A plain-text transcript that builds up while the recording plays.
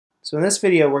So in this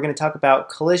video, we're going to talk about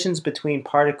collisions between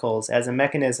particles as a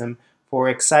mechanism for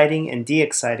exciting and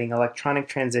de-exciting electronic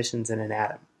transitions in an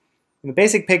atom. And the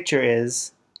basic picture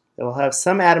is that we'll have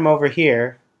some atom over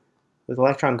here with an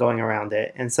electron going around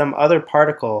it and some other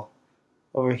particle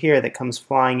over here that comes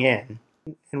flying in.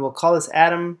 And we'll call this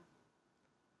atom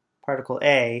particle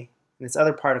A and this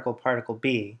other particle particle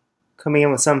B, coming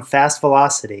in with some fast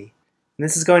velocity. And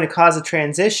this is going to cause a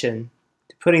transition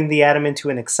to putting the atom into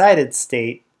an excited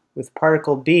state with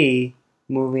particle B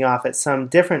moving off at some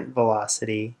different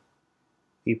velocity,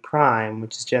 V prime,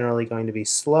 which is generally going to be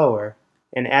slower,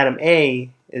 and atom A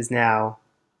is now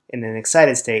in an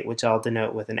excited state, which I'll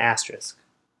denote with an asterisk.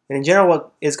 And in general,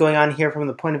 what is going on here from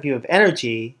the point of view of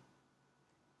energy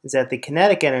is that the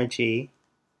kinetic energy,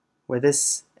 where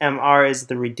this mR is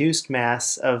the reduced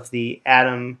mass of the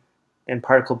atom and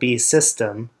particle B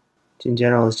system, which in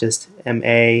general is just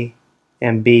MA,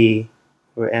 MB,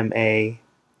 or MA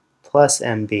plus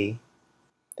MB,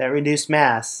 that reduced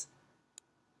mass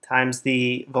times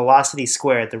the velocity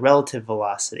squared, the relative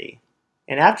velocity.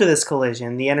 And after this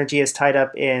collision, the energy is tied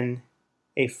up in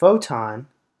a photon,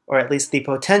 or at least the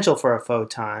potential for a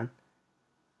photon.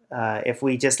 If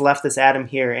we just left this atom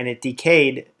here and it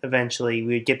decayed eventually,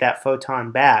 we would get that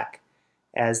photon back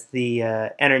as the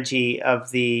energy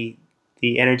of the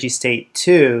energy state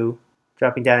 2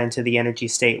 dropping down into the energy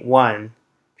state 1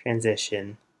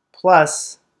 transition,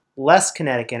 plus less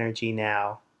kinetic energy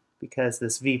now because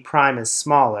this V prime is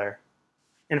smaller.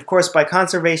 And of course, by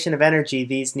conservation of energy,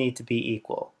 these need to be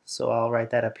equal. So I'll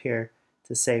write that up here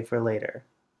to save for later.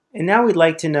 And now we'd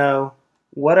like to know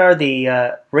what are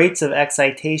the rates of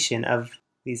excitation of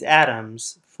these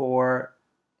atoms for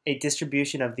a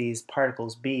distribution of these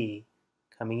particles B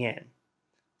coming in.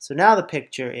 So now the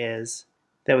picture is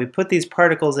that we put these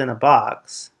particles in a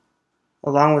box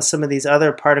along with some of these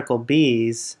other particle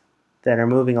B's that are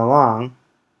moving along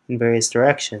in various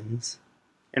directions.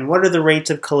 And what are the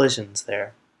rates of collisions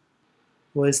there?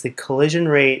 What is the collision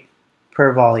rate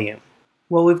per volume?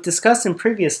 Well, we've discussed in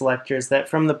previous lectures that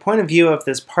from the point of view of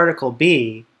this particle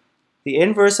B, the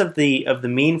inverse of the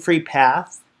mean free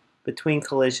path between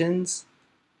collisions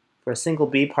for a single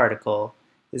B particle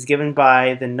is given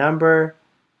by the number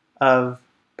of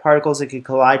particles it could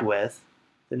collide with,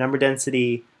 the number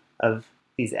density of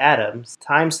these atoms,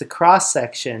 times the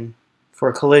cross-section for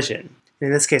a collision.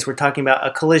 In this case, we're talking about a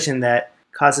collision that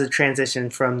causes a transition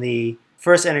from the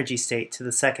first energy state to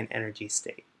the second energy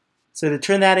state. So to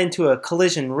turn that into a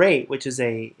collision rate, which is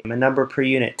a number per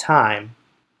unit time,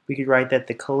 we could write that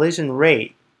the collision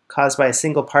rate caused by a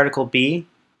single particle B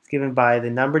is given by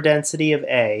the number density of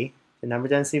A, the number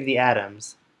density of the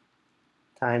atoms,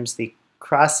 times the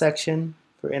cross-section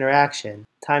for interaction,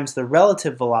 times the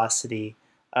relative velocity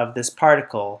of this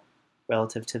particle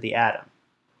relative to the atom.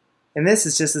 And this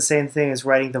is just the same thing as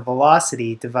writing the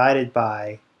velocity divided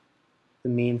by the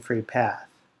mean free path,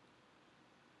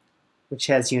 which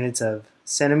has units of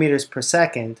centimeters per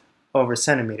second over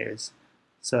centimeters.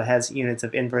 So it has units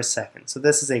of inverse seconds. So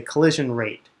this is a collision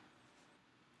rate.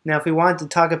 Now if we want to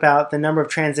talk about the number of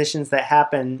transitions that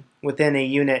happen within a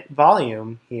unit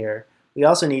volume here, we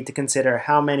also need to consider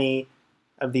how many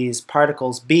of these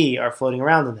particles B are floating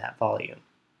around in that volume.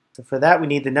 So for that we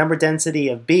need the number density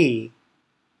of B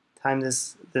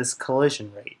times this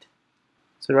collision rate.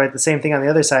 So to write the same thing on the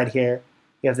other side here,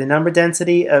 you have the number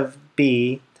density of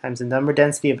B times the number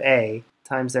density of A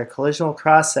times their collisional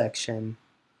cross-section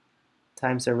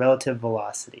times their relative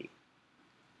velocity.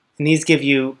 And these give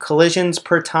you collisions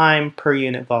per time per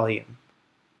unit volume.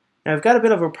 Now I've got a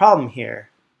bit of a problem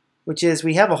here, which is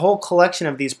we have a whole collection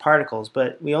of these particles,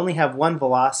 but we only have one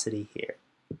velocity here.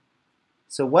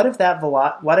 So what if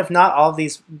not all of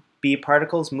these B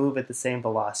particles move at the same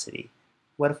velocity?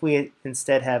 What if we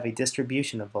instead have a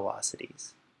distribution of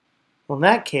velocities? Well, in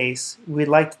that case, we'd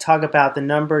like to talk about the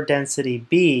number density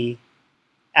B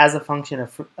as a function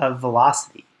of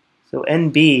velocity. So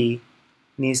NB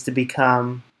needs to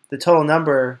become the total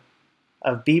number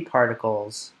of B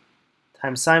particles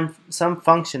times some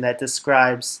function that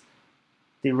describes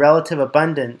the relative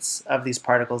abundance of these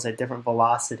particles at different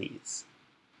velocities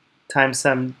times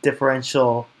some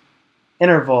differential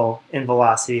interval in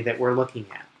velocity that we're looking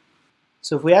at.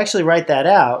 So if we actually write that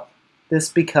out, this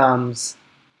becomes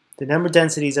the number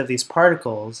densities of these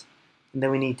particles, and then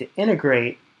we need to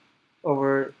integrate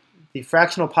over the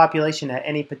fractional population at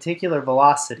any particular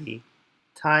velocity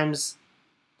times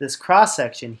this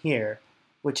cross-section here,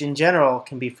 which in general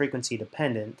can be frequency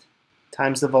dependent,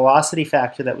 times the velocity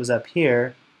factor that was up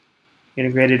here,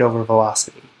 integrated over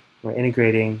velocity. We're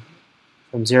integrating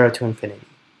from 0 to infinity.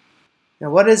 Now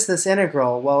what is this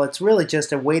integral? Well, it's really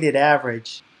just a weighted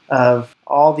average of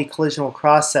all the collisional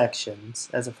cross-sections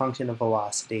as a function of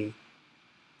velocity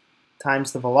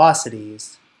times the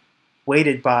velocities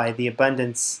weighted by the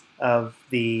abundance of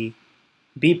the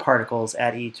B particles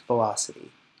at each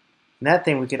velocity. And that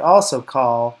thing we could also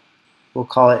call, we'll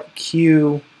call it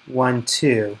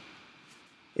Q12.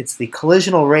 It's the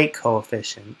collisional rate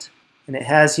coefficient, and it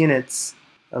has units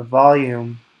of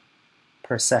volume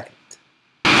per second.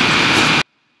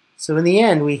 So in the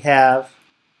end, we have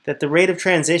that the rate of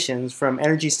transitions from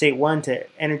energy state 1 to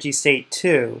energy state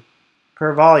 2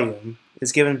 per volume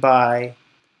is given by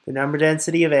the number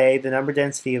density of A, the number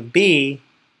density of B,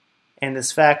 and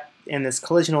this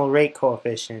collisional rate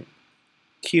coefficient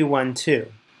Q12,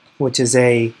 which is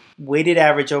a weighted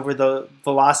average over the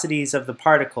velocities of the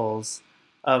particles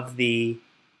of the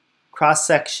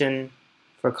cross-section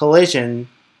for collision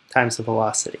times the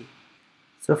velocity.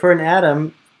 So for an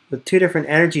atom with two different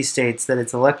energy states that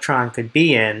its electron could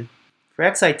be in, for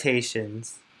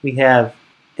excitations, we have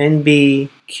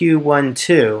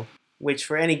NbQ12, which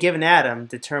for any given atom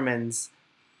determines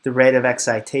the rate of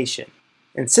excitation.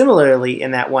 And similarly,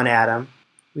 in that one atom,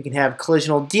 we can have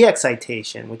collisional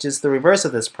de-excitation, which is the reverse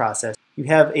of this process. You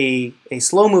have a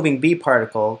slow-moving B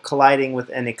particle colliding with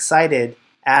an excited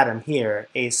atom here,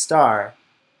 A star,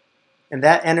 and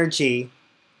that energy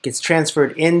gets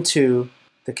transferred into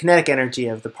the kinetic energy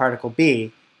of the particle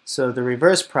B, so the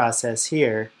reverse process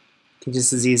here can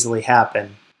just as easily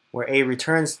happen, where A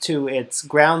returns to its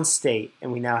ground state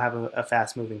and we now have a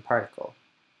fast-moving particle.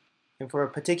 And for a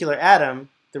particular atom,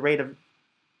 the rate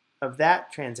of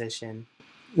that transition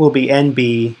will be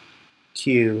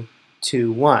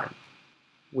NbQ21,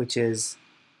 which is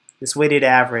this weighted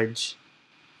average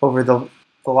over the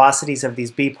velocities of these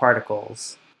B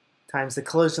particles times the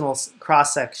collisional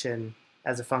cross-section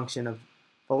as a function of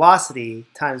velocity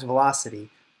times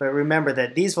velocity. But remember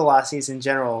that these velocities in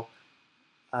general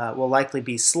will likely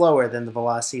be slower than the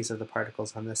velocities of the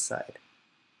particles on this side.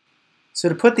 So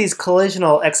to put these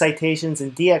collisional excitations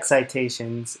and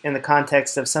de-excitations in the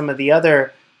context of some of the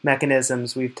other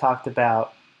mechanisms we've talked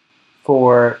about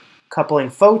for coupling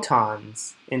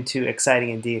photons into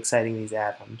exciting and de-exciting these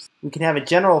atoms, we can have a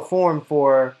general form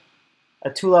for a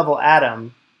two-level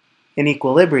atom in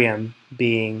equilibrium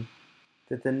being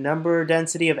that the number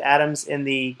density of atoms in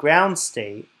the ground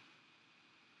state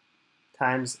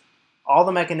times all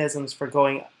the mechanisms for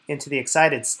going into the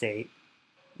excited state,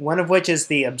 one of which is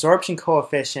the absorption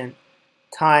coefficient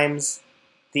times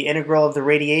the integral of the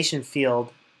radiation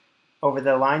field over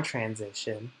the line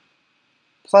transition,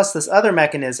 plus this other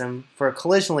mechanism for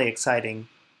collisionally exciting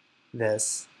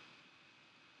this,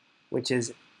 which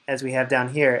is, as we have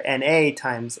down here, Na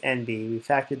times Nb. We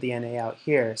factored the Na out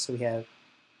here, so we have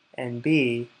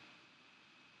Nb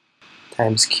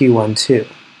times Q12.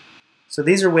 So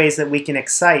these are ways that we can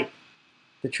excite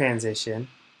the transition.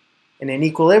 And in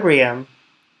equilibrium,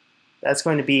 that's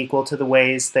going to be equal to the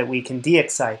ways that we can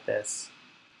de-excite this,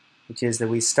 which is that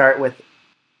we start with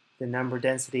the number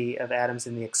density of atoms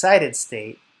in the excited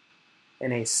state,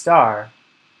 Na star,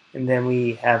 and then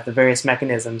we have the various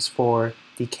mechanisms for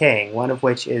decaying, one of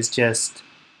which is just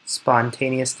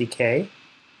spontaneous decay,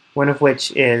 one of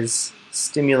which is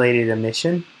stimulated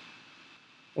emission,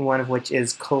 and one of which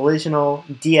is collisional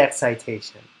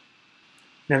de-excitation.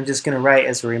 And I'm just going to write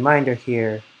as a reminder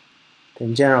here that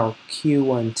in general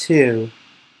Q12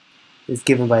 is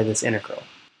given by this integral.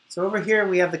 So over here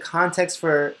we have the context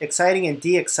for exciting and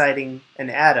de-exciting an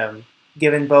atom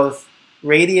given both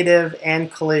radiative and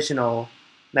collisional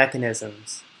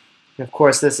mechanisms. And of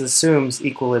course this assumes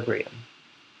equilibrium.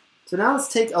 So now let's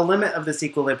take a limit of this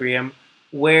equilibrium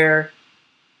where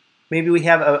maybe we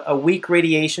have a weak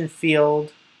radiation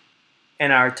field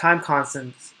and our time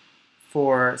constants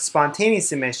for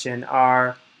spontaneous emission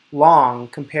are long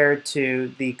compared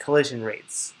to the collision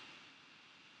rates.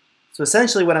 So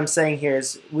essentially what I'm saying here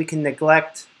is we can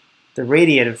neglect the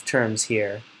radiative terms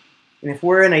here. And if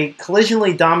we're in a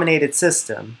collisionally dominated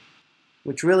system,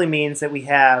 which really means that we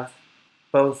have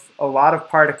both a lot of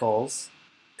particles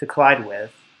to collide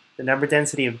with, the number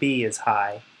density of B is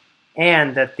high,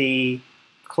 and that the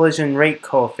collision rate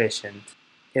coefficient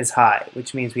is high,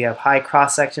 which means we have high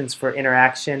cross-sections for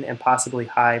interaction and possibly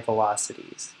high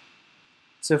velocities.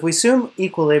 So if we assume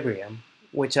equilibrium,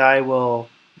 which I will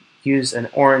use an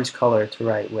orange color to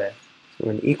write with, so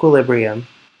we're in equilibrium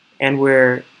and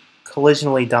we're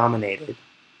collisionally dominated,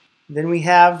 then we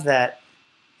have that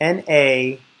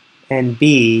Na and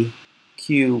B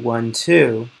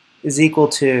Q12 is equal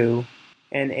to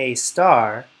Na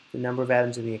star, the number of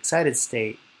atoms in the excited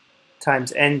state,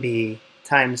 times Nb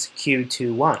times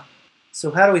Q21.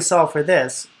 So how do we solve for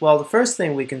this? Well, the first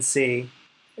thing we can see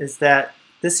is that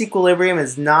this equilibrium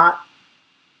is not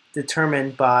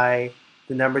determined by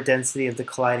the number density of the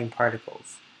colliding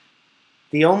particles.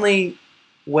 The only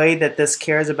way that this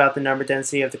cares about the number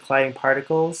density of the colliding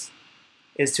particles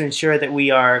is to ensure that we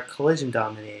are collision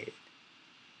dominated,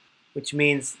 which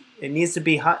means it needs to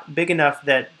be big enough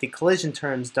that the collision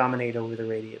terms dominate over the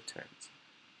radiative terms.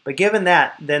 But given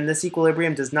that, then this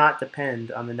equilibrium does not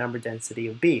depend on the number density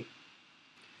of B.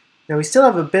 Now we still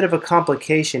have a bit of a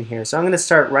complication here, so I'm going to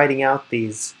start writing out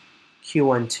these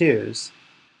Q12s.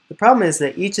 The problem is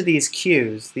that each of these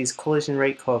Q's, these collision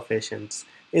rate coefficients,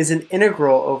 is an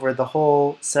integral over the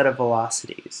whole set of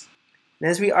velocities. And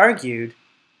as we argued,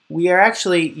 we are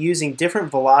actually using different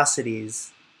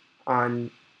velocities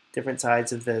on different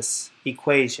sides of this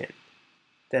equation.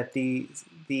 That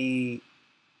the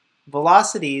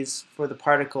velocities for the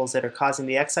particles that are causing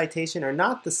the excitation are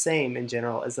not the same in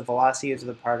general as the velocities of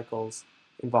the particles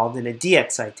involved in a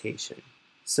de-excitation.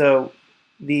 So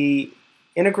the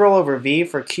integral over V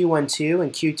for Q12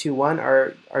 and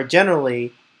Q21 are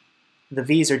generally, the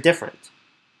V's are different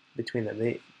between them.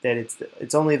 That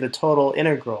it's only the total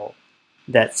integral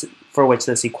that's for which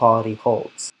this equality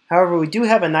holds. However, we do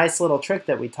have a nice little trick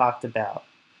that we talked about,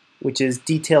 which is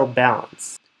detailed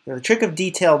balance. Now, the trick of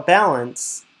detailed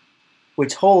balance,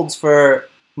 which holds for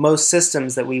most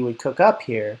systems that we would cook up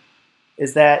here,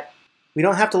 is that we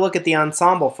don't have to look at the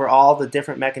ensemble for all the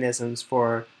different mechanisms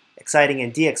for exciting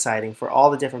and de-exciting for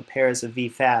all the different pairs of V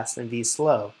fast and V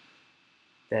slow.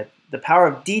 That the power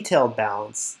of detailed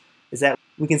balance is that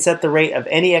we can set the rate of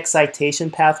any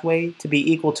excitation pathway to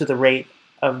be equal to the rate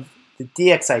of the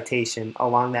de-excitation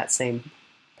along that same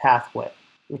pathway.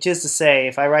 Which is to say,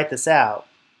 if I write this out,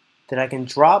 that I can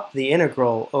drop the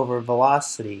integral over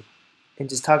velocity and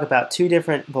just talk about two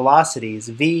different velocities,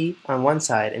 V on one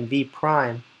side and V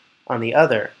prime on the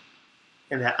other.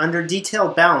 And that under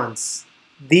detailed balance,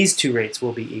 these two rates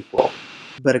will be equal.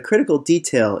 But a critical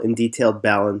detail in detailed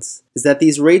balance is that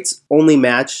these rates only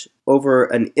match over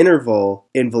an interval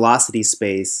in velocity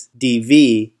space,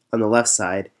 dv on the left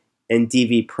side and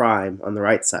dv prime on the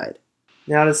right side.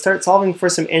 Now to start solving for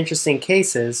some interesting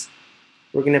cases,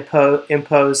 we're going to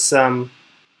impose some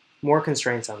more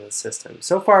constraints on the system.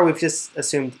 So far we've just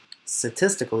assumed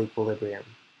statistical equilibrium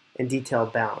and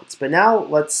detailed balance. But now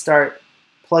let's start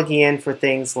plugging in for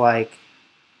things like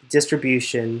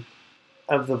distribution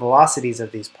of the velocities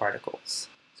of these particles.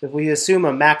 So if we assume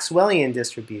a Maxwellian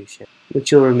distribution,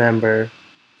 which you'll remember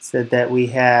said that we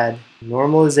had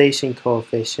normalization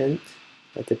coefficient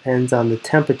that depends on the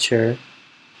temperature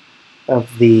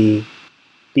of the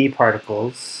B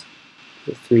particles,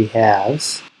 the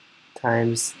 3/2,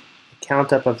 times the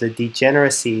count up of the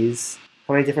degeneracies,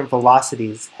 how many different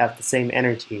velocities have the same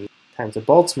energy, times a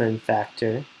Boltzmann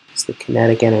factor, it's the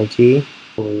kinetic energy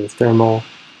or the thermal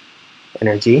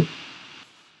energy.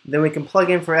 Then we can plug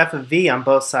in for f of v on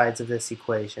both sides of this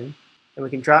equation, and we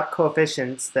can drop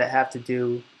coefficients that have to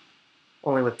do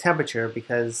only with temperature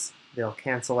because they'll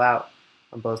cancel out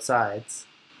on both sides.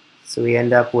 So we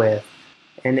end up with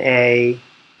Na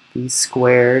v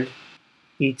squared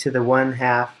e to the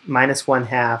 1/2 minus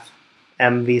 1/2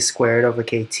 mv squared over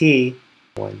kt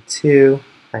 1/2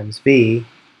 times v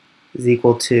is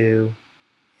equal to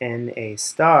Na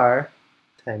star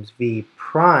times v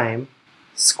prime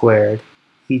squared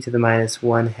e to the minus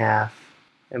 1/2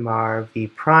 mr v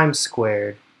prime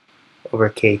squared over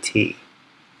kt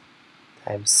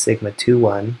times sigma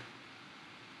 2(1)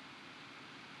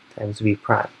 times v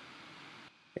prime.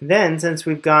 And then, since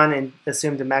we've gone and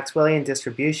assumed a Maxwellian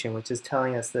distribution, which is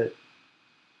telling us that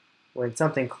we're in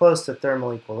something close to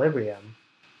thermal equilibrium,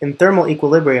 in thermal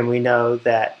equilibrium we know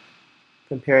that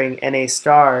comparing Na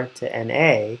star to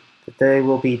Na, that they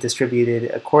will be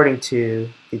distributed according to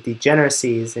the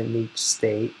degeneracies in each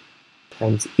state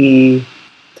times e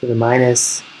to the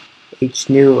minus h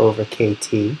nu over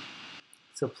kt.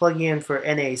 So plugging in for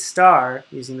Na star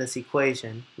using this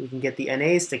equation, we can get the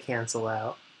Na's to cancel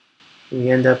out. And we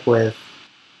end up with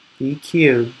v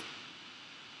cubed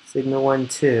sigma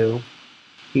 1/2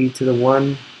 e to the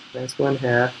 1 minus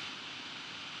 1/2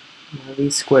 v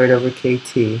squared over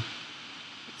kt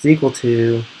is equal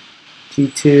to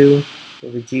g2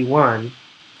 over g1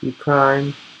 v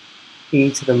prime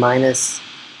e to the minus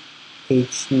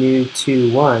h nu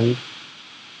 2(1)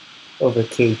 over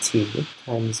kt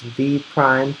times v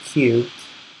prime cubed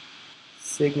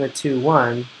sigma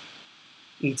 2(1)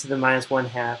 e to the minus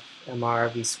 1/2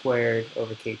 mr v squared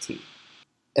over kt.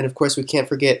 And of course we can't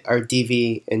forget our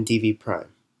dv and dv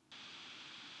prime.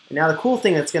 And now the cool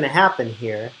thing that's going to happen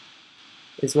here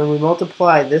is when we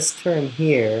multiply this term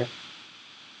here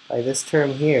by this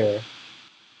term here,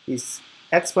 these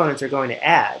exponents are going to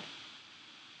add.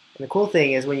 And the cool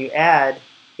thing is when you add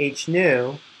h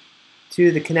nu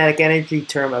to the kinetic energy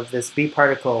term of this B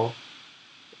particle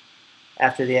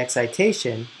after the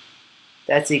excitation,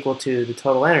 that's equal to the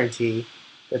total energy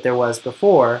that there was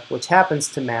before, which happens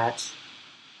to match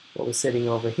what was sitting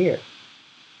over here.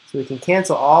 So we can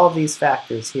cancel all of these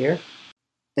factors here.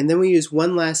 And then we use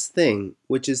one last thing,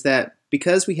 which is that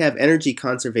because we have energy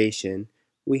conservation,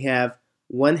 we have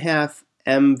 1/2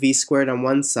 mv squared on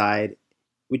one side,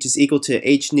 which is equal to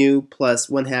h nu plus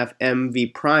 1/2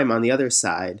 mv prime on the other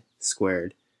side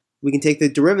squared. We can take the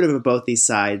derivative of both these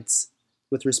sides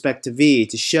with respect to v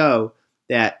to show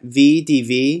that v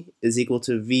dv is equal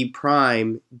to v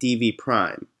prime dv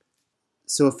prime.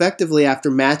 So effectively, after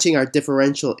matching our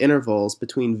differential intervals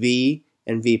between v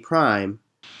and v prime,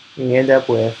 we end up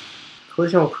with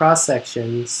collisional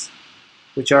cross-sections,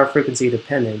 which are frequency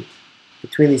dependent,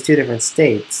 between these two different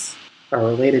states are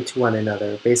related to one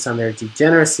another based on their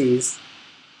degeneracies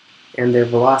and their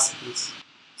velocities.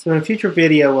 So in a future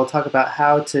video, we'll talk about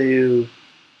how to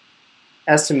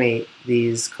estimate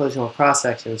these collisional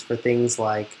cross-sections for things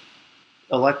like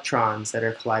electrons that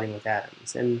are colliding with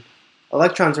atoms. And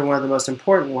electrons are one of the most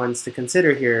important ones to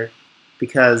consider here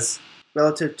because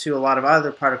relative to a lot of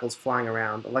other particles flying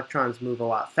around, electrons move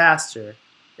a lot faster,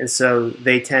 and so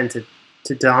they tend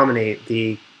to dominate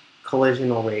the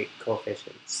collisional rate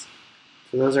coefficients.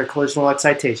 So those are collisional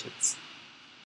excitations.